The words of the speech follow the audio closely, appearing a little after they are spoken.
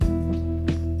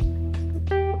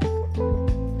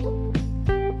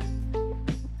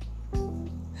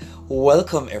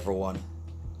Welcome everyone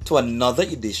to another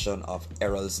edition of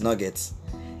Errol's Nuggets,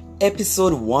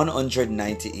 episode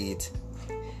 198.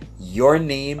 Your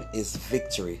name is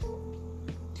victory.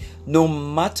 No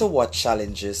matter what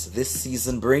challenges this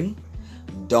season bring,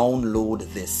 download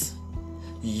this.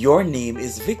 Your name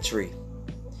is victory.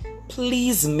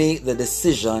 Please make the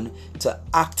decision to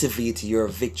activate your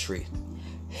victory.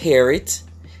 Hear it,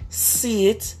 see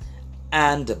it,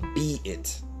 and be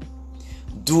it.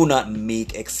 Do not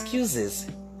make excuses.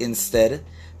 Instead,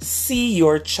 see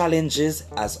your challenges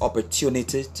as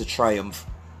opportunity to triumph.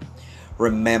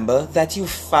 Remember that you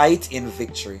fight in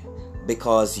victory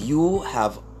because you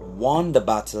have won the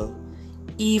battle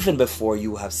even before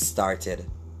you have started.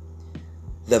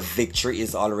 The victory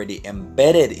is already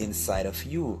embedded inside of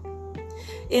you.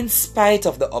 In spite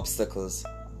of the obstacles,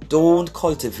 don't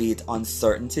cultivate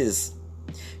uncertainties.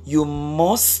 You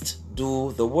must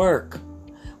do the work.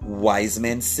 Wise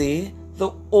men say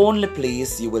the only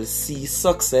place you will see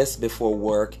success before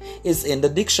work is in the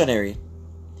dictionary.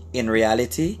 In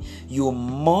reality, you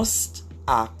must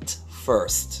act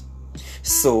first.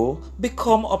 So,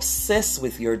 become obsessed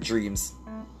with your dreams.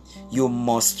 You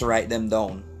must write them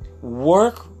down,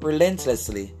 work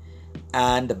relentlessly,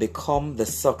 and become the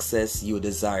success you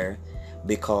desire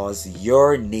because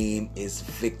your name is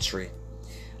victory.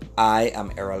 I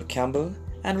am Errol Campbell,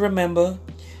 and remember,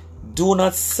 do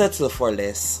not settle for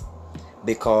less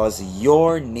because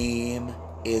your name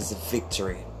is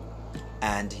victory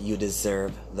and you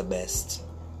deserve the best.